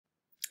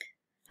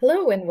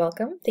Hello and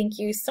welcome. Thank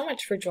you so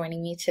much for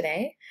joining me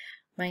today.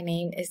 My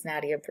name is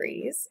Nadia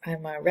Breese.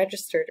 I'm a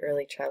registered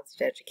early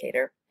childhood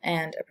educator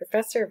and a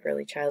professor of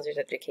early childhood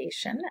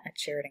education at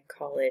Sheridan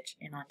College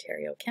in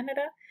Ontario,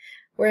 Canada,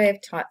 where I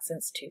have taught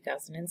since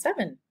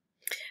 2007.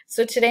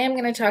 So today I'm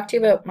going to talk to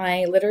you about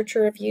my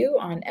literature review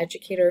on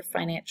educator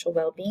financial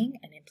well-being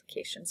and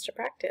implications to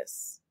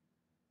practice.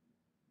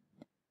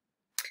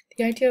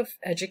 The idea of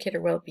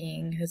educator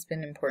well-being has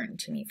been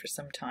important to me for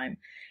some time.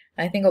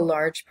 I think a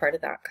large part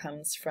of that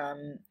comes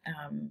from,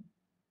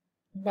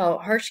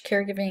 harsh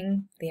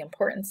caregiving, the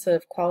importance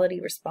of quality,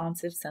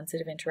 responsive,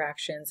 sensitive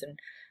interactions, and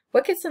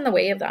what gets in the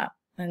way of that.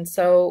 And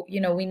so,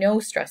 we know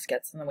stress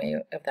gets in the way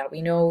of that.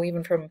 We know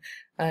even from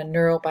a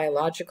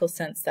neurobiological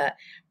sense that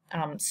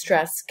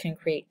stress can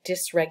create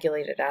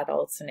dysregulated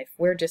adults. And if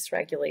we're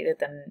dysregulated,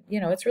 then,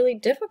 it's really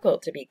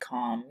difficult to be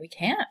calm. We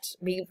cannot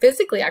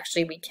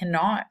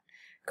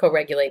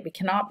co-regulate. We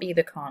cannot be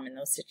the calm in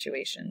those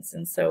situations.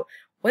 And so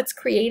what's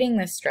creating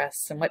this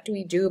stress and what do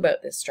we do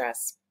about this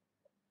stress?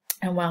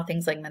 And while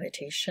things like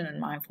meditation and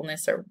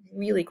mindfulness are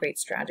really great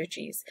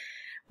strategies,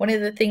 one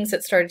of the things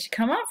that started to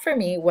come up for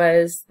me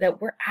was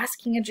that we're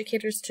asking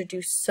educators to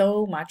do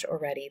so much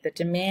already. The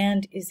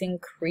demand is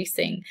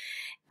increasing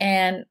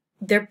and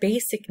their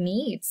basic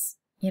needs,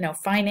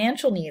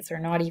 financial needs are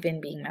not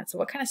even being met. So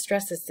what kind of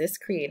stress is this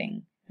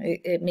creating?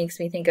 It makes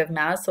me think of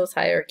Maslow's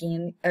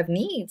hierarchy of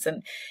needs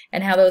and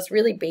how those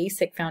really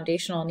basic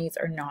foundational needs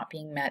are not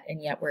being met,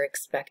 and yet we're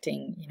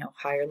expecting,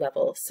 higher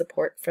level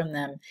support from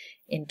them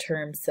in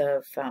terms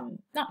of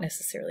not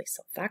necessarily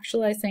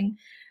self-actualizing,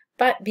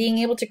 but being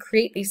able to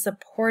create these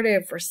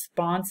supportive,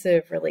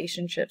 responsive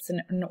relationships.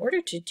 And in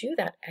order to do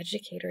that,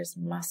 educators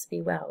must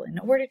be well. In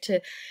order to,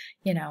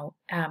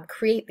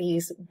 create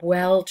these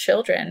well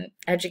children,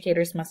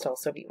 educators must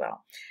also be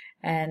well.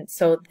 And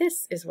so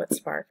this is what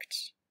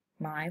sparked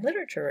my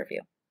literature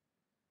review.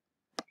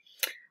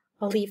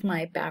 I'll leave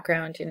my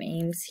background and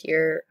aims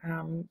here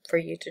for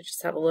you to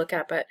just have a look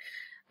at, but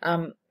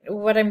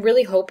what I'm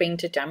really hoping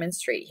to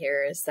demonstrate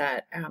here is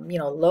that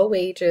low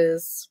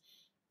wages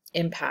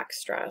impact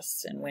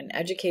stress, and when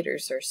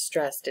educators are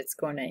stressed, it's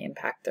going to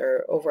impact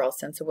their overall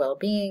sense of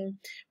well-being.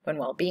 When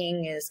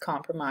well-being is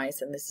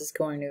compromised, and this is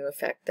going to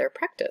affect their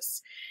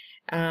practice.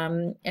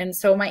 And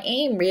so my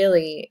aim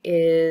really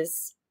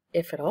is,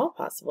 if at all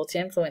possible, to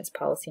influence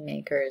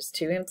policymakers,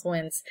 to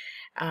influence,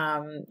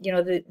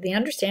 the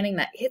understanding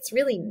that it's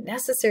really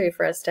necessary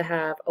for us to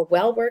have a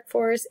well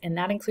workforce, and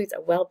that includes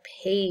a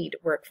well-paid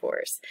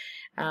workforce.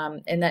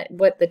 And that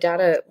what the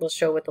data will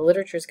show, what the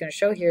literature is going to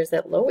show here, is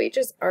that low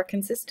wages are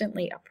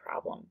consistently a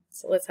problem.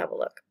 So let's have a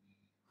look.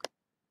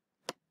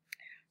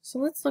 So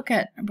let's look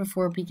at,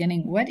 before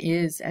beginning, what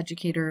is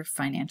educator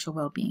financial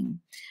well-being?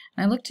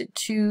 And I looked at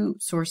two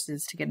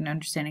sources to get an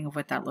understanding of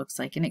what that looks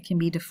like, and it can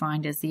be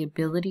defined as the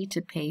ability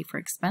to pay for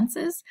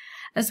expenses,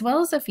 as well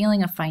as a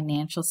feeling of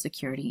financial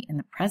security in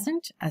the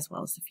present, as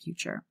well as the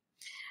future.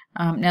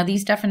 Now,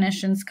 these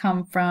definitions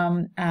come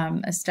from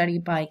a study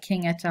by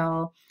King et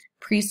al.,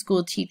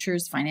 Preschool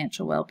Teachers'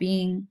 Financial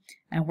Well-Being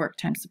and Work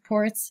Time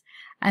Supports,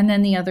 and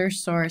then the other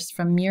source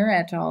from Muir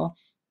et al.,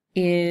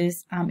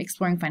 is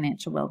exploring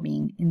financial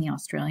well-being in the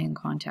Australian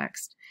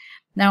context.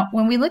 Now,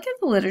 when we look at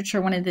the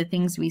literature, one of the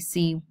things we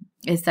see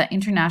is that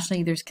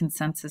internationally there's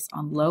consensus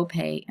on low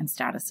pay and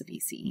status of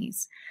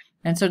ECEs.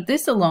 And so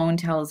this alone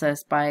tells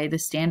us, by the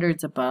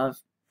standards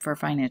above for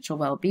financial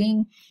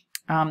well-being,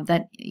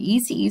 that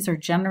ECEs are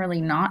generally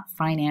not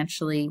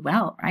financially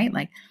well, right?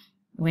 Like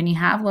when you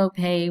have low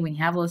pay, when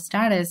you have low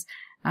status,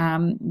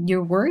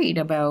 you're worried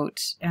about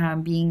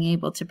being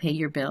able to pay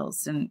your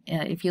bills. And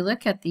if you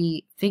look at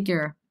the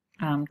figure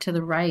to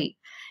the right,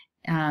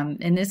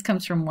 and this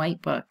comes from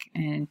White Book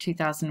in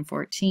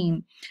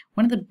 2014,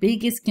 one of the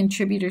biggest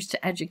contributors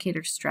to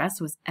educator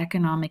stress was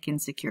economic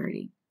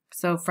insecurity.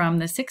 So from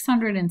the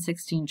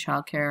 616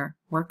 childcare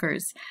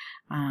workers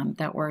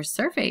that were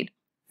surveyed,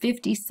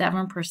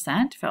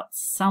 57% felt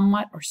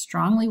somewhat or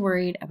strongly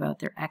worried about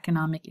their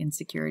economic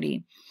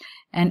insecurity.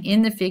 And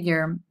in the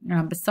figure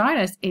beside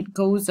us, it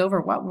goes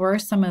over what were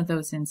some of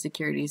those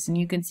insecurities. And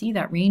you can see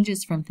that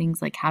ranges from things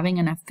like having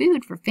enough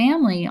food for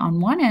family on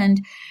one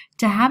end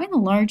to having a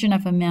large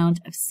enough amount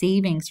of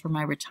savings for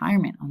my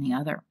retirement on the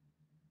other.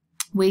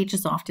 Wage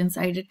is often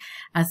cited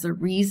as the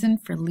reason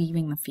for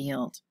leaving the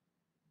field.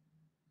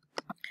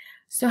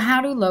 So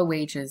how do low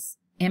wages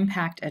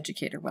impact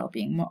educator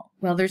well-being?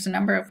 Well, there's a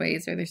number of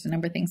ways, or there's a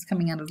number of things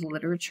coming out of the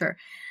literature.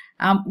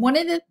 One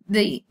of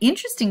the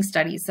interesting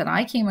studies that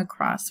I came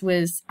across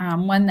was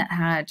one that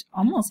had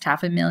almost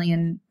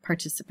 500,000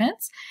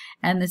 participants,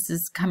 and this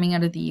is coming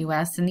out of the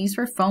US, and these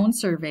were phone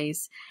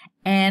surveys.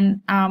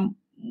 And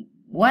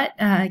what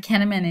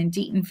Kahneman and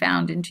Deaton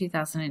found in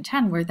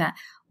 2010 were that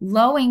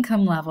low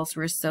income levels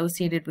were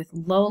associated with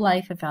low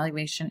life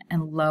evaluation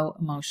and low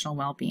emotional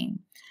well-being.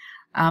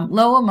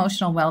 Low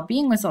emotional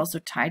well-being was also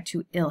tied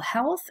to ill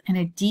health and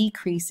a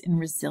decrease in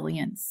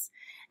resilience.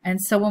 And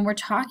so when we're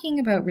talking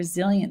about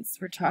resilience,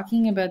 we're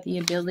talking about the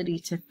ability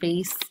to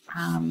face,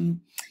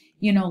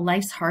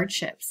 life's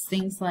hardships,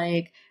 things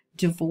like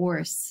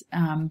divorce,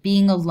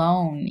 being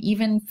alone,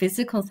 even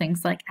physical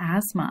things like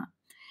asthma.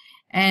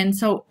 And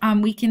so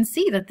we can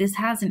see that this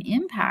has an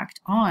impact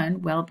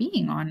on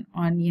well-being, on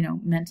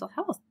mental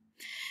health.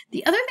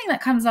 The other thing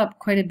that comes up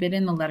quite a bit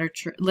in the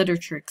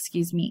literature,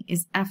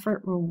 is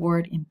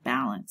effort-reward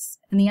imbalance.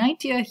 And the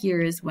idea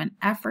here is when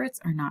efforts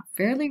are not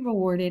fairly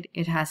rewarded,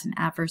 it has an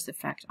adverse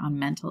effect on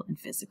mental and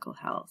physical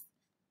health.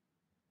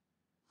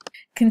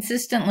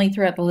 Consistently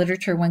throughout the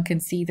literature, one can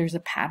see there's a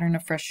pattern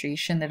of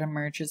frustration that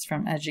emerges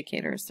from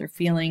educators. They're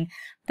feeling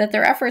that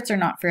their efforts are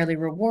not fairly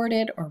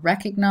rewarded or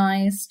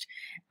recognized.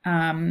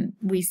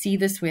 We see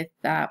this with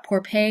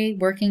poor pay,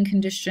 working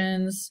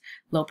conditions,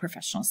 low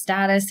professional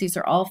status. These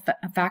are all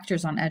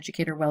factors on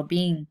educator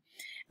well-being.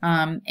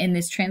 And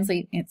this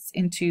translates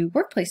into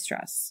workplace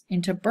stress,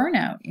 into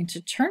burnout,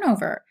 into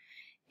turnover.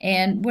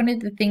 And one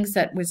of the things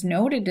that was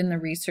noted in the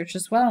research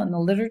as well in the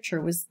literature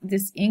was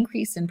this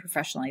increase in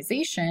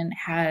professionalization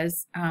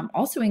has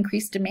also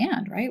increased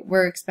demand, right?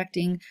 We're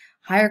expecting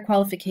higher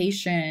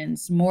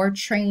qualifications, more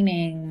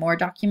training, more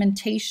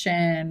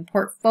documentation,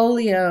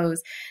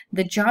 portfolios.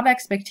 The job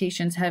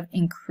expectations have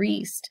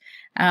increased.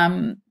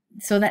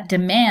 So that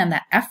demand,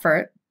 that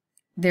effort,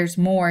 there's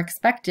more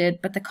expected,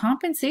 but the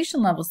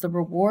compensation levels, the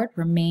reward,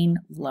 remain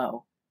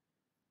low.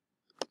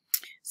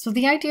 So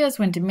the idea is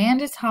when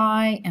demand is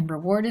high and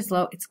reward is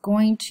low, it's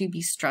going to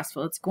be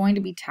stressful, it's going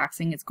to be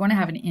taxing, it's going to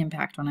have an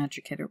impact on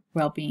educator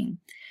well-being.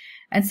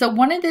 And so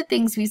one of the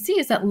things we see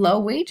is that low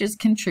wages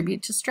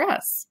contribute to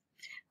stress.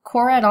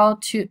 Cora et al.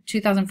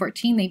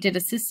 2014, they did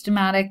a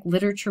systematic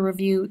literature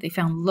review. They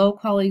found low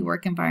quality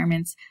work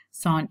environments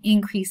saw an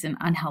increase in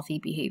unhealthy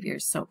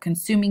behaviors, so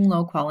consuming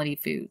low quality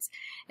foods.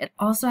 It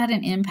also had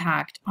an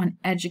impact on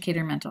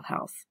educator mental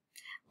health.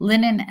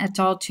 Lennon et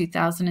al.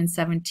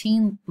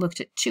 2017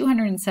 looked at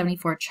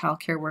 274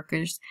 childcare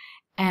workers,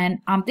 and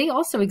they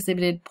also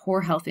exhibited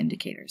poor health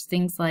indicators,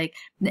 things like,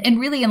 and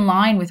really in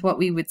line with what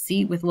we would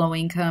see with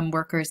low-income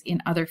workers in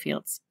other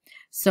fields.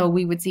 So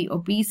we would see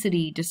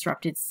obesity,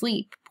 disrupted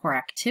sleep, poor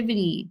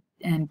activity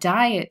and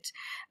diet,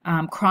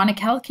 chronic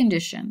health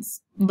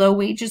conditions. Low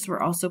wages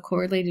were also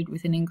correlated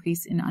with an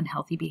increase in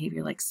unhealthy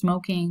behavior like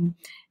smoking,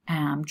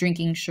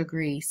 drinking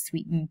sugary,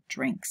 sweetened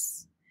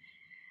drinks.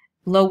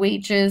 Low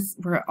wages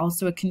were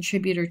also a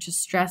contributor to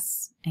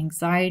stress,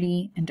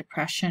 anxiety, and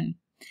depression.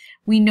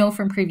 We know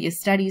from previous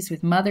studies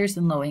with mothers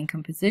in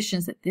low-income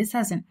positions that this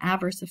has an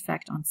adverse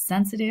effect on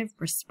sensitive,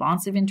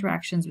 responsive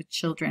interactions with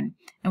children,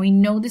 and we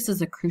know this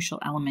is a crucial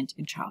element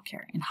in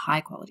childcare, in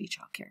high-quality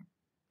childcare.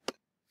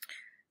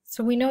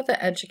 So we know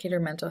that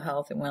educator mental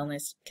health and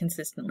wellness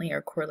consistently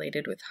are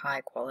correlated with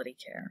high-quality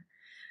care.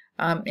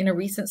 In a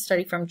recent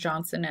study from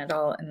Johnson et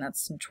al., and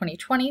that's in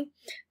 2020,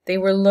 they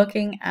were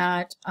looking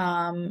at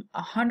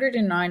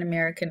 109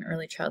 American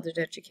early childhood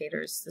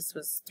educators. This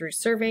was through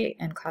survey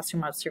and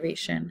classroom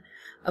observation.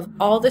 Of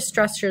all the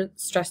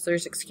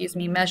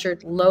stressors,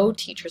 measured low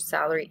teacher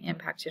salary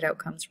impacted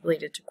outcomes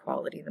related to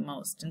quality the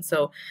most. And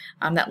so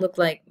that looked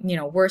like,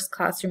 worse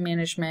classroom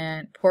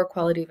management, poor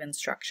quality of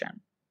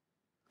instruction.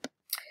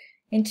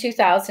 In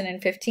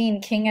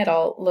 2015, King et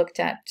al. Looked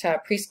at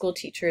preschool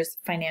teachers'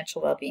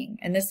 financial well-being,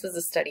 and this was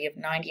a study of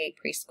 98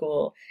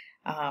 preschool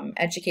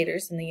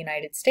educators in the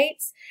United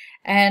States.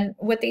 And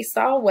what they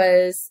saw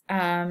was,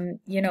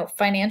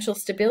 financial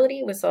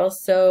stability was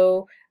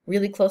also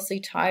really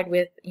closely tied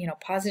with,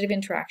 positive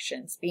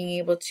interactions, being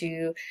able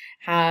to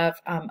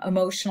have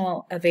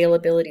emotional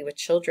availability with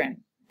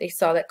children. They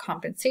saw that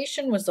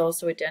compensation was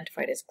also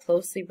identified as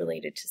closely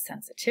related to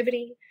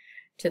sensitivity,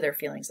 to their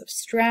feelings of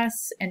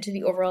stress, and to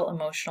the overall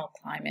emotional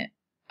climate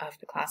of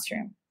the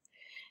classroom.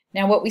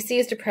 Now, what we see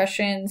is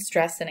depression,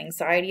 stress, and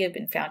anxiety have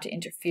been found to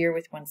interfere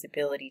with one's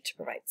ability to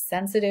provide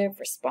sensitive,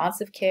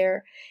 responsive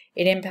care.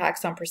 It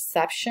impacts on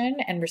perception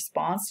and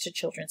response to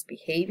children's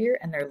behavior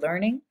and their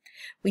learning.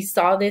 We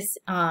saw this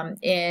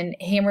in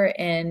Hamer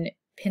and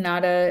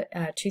Pinata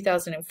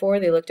 2004.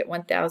 They looked at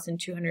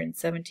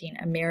 1,217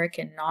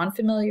 American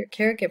non-familiar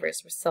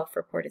caregivers with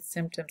self-reported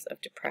symptoms of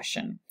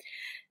depression.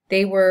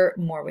 They were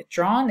more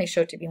withdrawn. They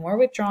showed to be more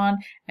withdrawn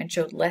and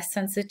showed less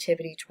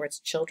sensitivity towards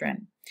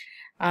children.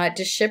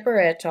 DeShipper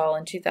et al.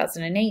 In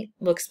 2008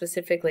 looked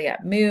specifically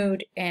at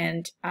mood,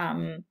 and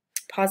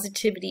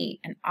positivity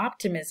and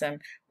optimism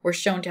were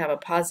shown to have a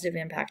positive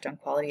impact on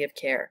quality of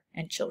care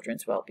and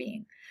children's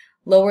well-being.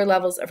 Lower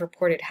levels of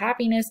reported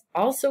happiness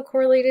also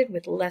correlated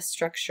with less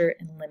structure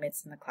and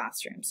limits in the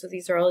classroom. So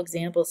these are all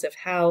examples of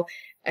how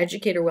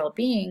educator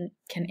well-being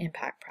can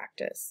impact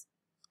practice.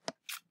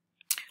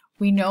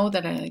 We know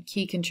that a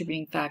key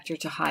contributing factor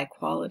to high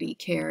quality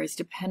care is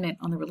dependent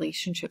on the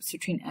relationships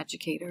between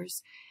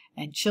educators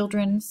and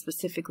children,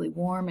 specifically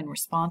warm and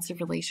responsive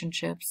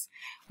relationships.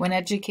 When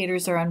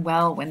educators are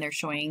unwell, when they're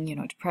showing,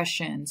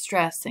 depression,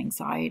 stress,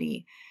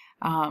 anxiety,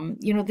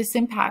 this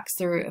impacts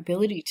their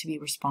ability to be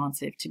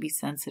responsive, to be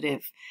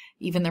sensitive,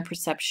 even their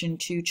perception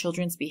to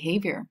children's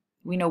behavior.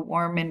 We know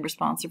warm and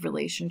responsive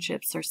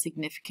relationships are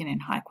significant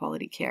in high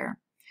quality care.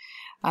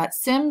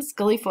 Sims,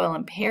 Guilfoyle,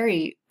 and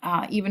Perry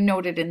even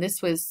noted, and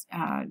this was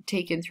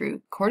taken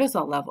through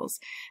cortisol levels,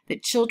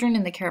 that children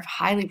in the care of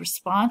highly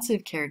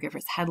responsive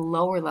caregivers had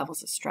lower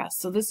levels of stress.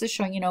 So this is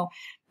showing,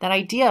 that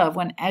idea of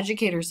when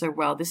educators are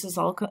well, this is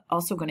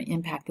also going to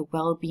impact the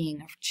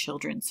well-being of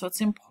children. So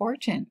it's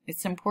important.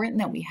 It's important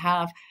that we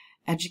have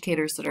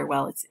educators that are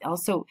well. It's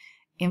also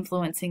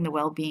influencing the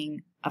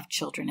well-being of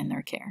children in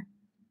their care.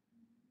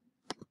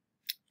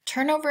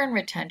 Turnover and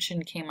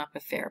retention came up a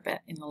fair bit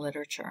in the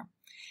literature.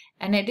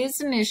 And it is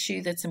an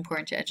issue that's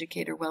important to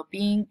educator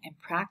well-being and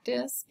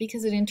practice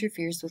because it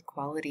interferes with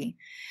quality.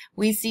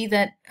 We see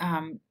that,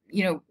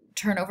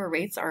 turnover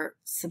rates are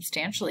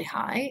substantially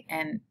high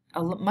and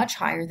much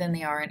higher than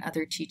they are in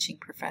other teaching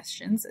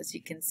professions, as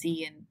you can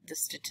see in the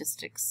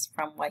statistics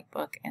from White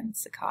Book and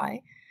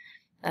Sakai.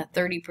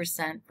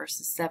 30%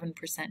 versus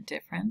 7%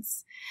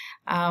 difference.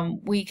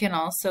 We can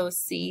also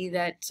see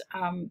that,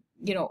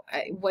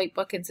 White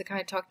Book and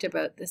Sakai talked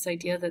about this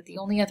idea that the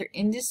only other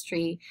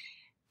industry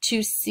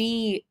to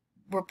see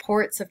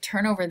reports of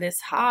turnover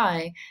this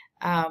high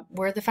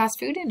were the fast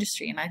food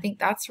industry, and I think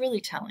that's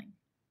really telling.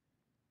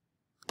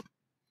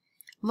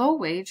 Low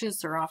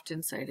wages are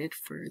often cited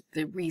for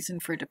the reason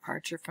for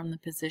departure from the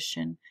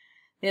position.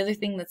 The other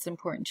thing that's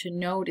important to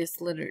note is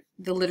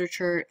the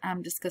literature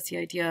discuss the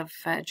idea of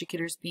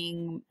educators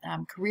being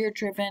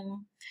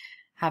career-driven,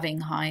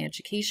 having high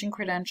education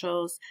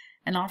credentials,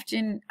 and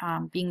often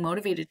being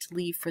motivated to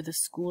leave for the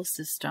school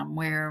system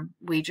where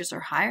wages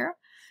are higher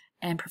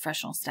and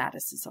professional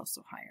status is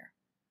also higher.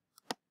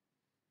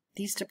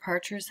 These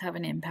departures have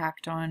an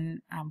impact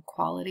on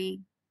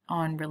quality,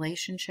 on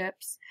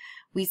relationships.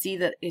 We see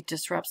that it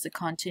disrupts the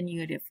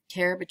continuity of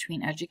care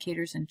between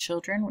educators and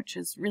children, which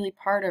is really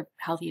part of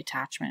healthy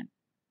attachment,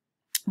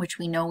 which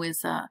we know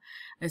is a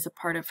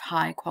part of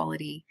high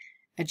quality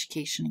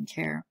education and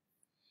care.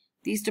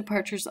 These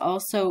departures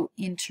also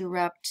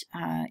interrupt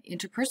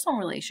interpersonal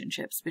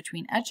relationships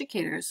between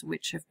educators,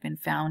 which have been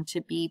found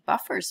to be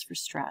buffers for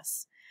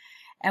stress.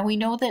 And we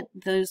know that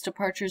those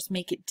departures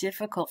make it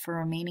difficult for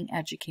remaining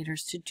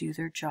educators to do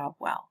their job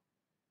well.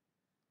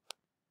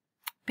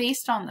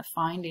 Based on the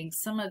findings,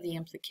 some of the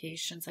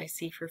implications I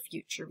see for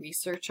future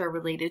research are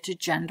related to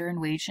gender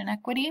and wage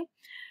inequity.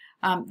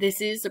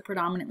 This is a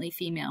predominantly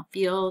female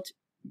field.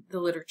 The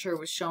literature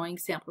was showing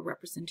sample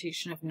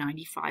representation of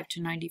 95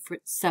 to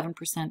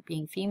 97%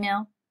 being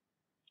female.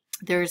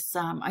 There's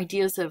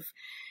ideas of,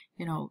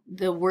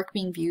 the work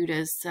being viewed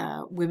as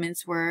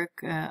women's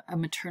work, a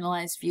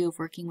maternalized view of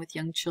working with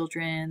young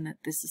children, that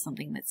this is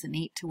something that's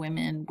innate to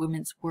women,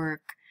 women's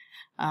work.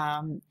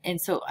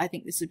 And so I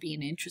think this would be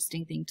an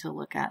interesting thing to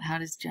look at. How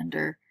does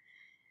gender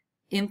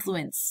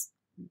influence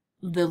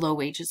the low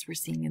wages we're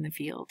seeing in the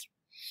field?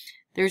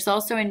 There's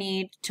also a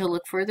need to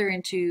look further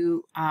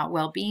into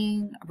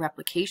well-being,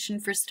 replication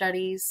for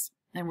studies,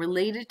 and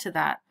related to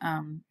that,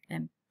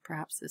 and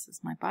perhaps this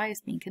is my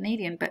bias being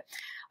Canadian, but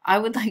I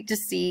would like to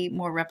see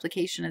more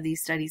replication of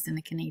these studies in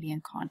the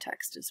Canadian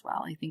context as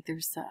well. I think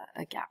there's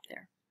a gap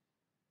there.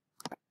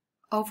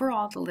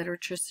 Overall, the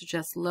literature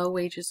suggests low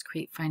wages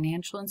create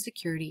financial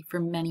insecurity for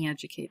many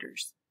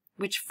educators,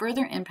 which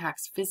further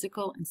impacts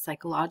physical and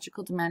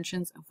psychological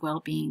dimensions of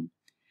well-being.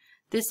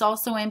 This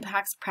also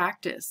impacts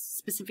practice,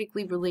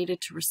 specifically related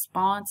to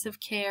responsive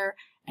care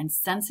and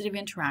sensitive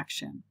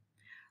interaction.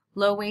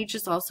 Low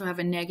wages also have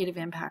a negative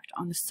impact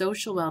on the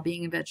social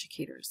well-being of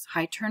educators.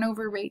 High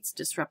turnover rates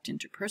disrupt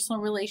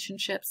interpersonal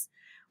relationships,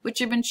 which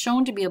have been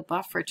shown to be a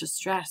buffer to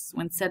stress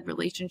when said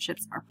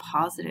relationships are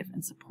positive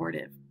and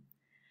supportive.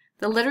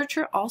 The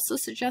literature also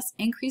suggests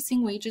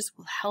increasing wages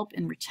will help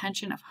in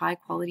retention of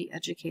high-quality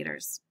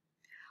educators.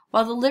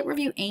 While the Lit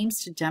Review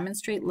aims to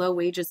demonstrate low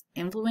wages'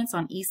 influence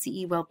on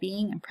ECE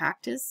well-being and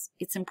practice,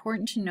 it's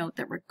important to note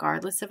that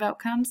regardless of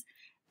outcomes,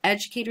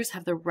 educators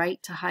have the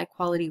right to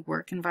high-quality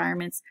work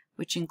environments,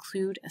 which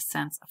include a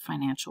sense of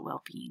financial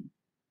well-being.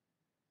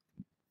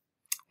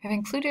 I've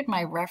included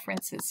my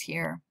references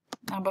here.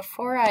 Now,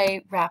 before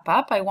I wrap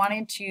up, I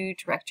wanted to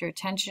direct your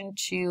attention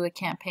to a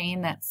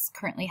campaign that's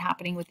currently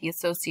happening with the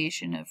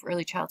Association of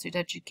Early Childhood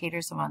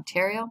Educators of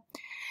Ontario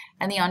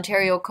and the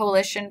Ontario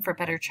Coalition for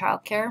Better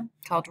Childcare,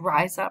 called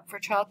Rise Up for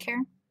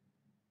Childcare.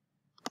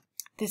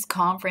 This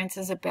conference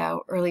is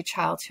about early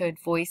childhood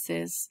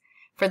voices.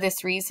 For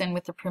this reason,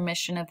 with the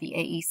permission of the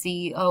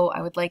AECEO,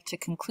 I would like to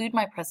conclude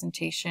my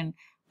presentation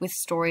with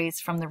stories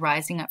from the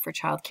Rising Up for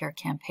Childcare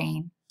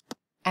campaign.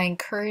 I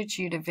encourage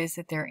you to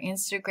visit their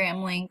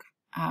Instagram link,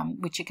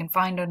 which you can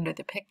find under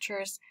the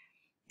pictures.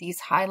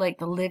 These highlight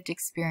the lived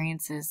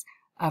experiences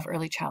of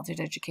early childhood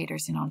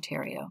educators in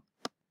Ontario.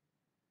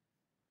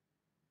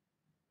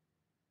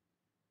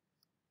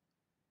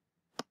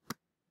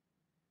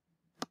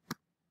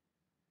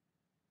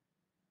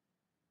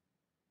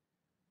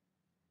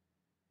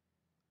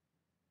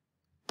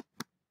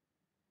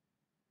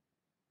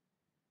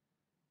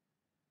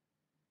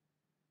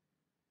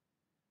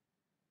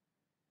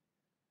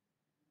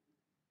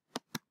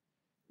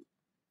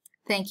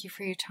 Thank you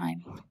for your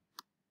time.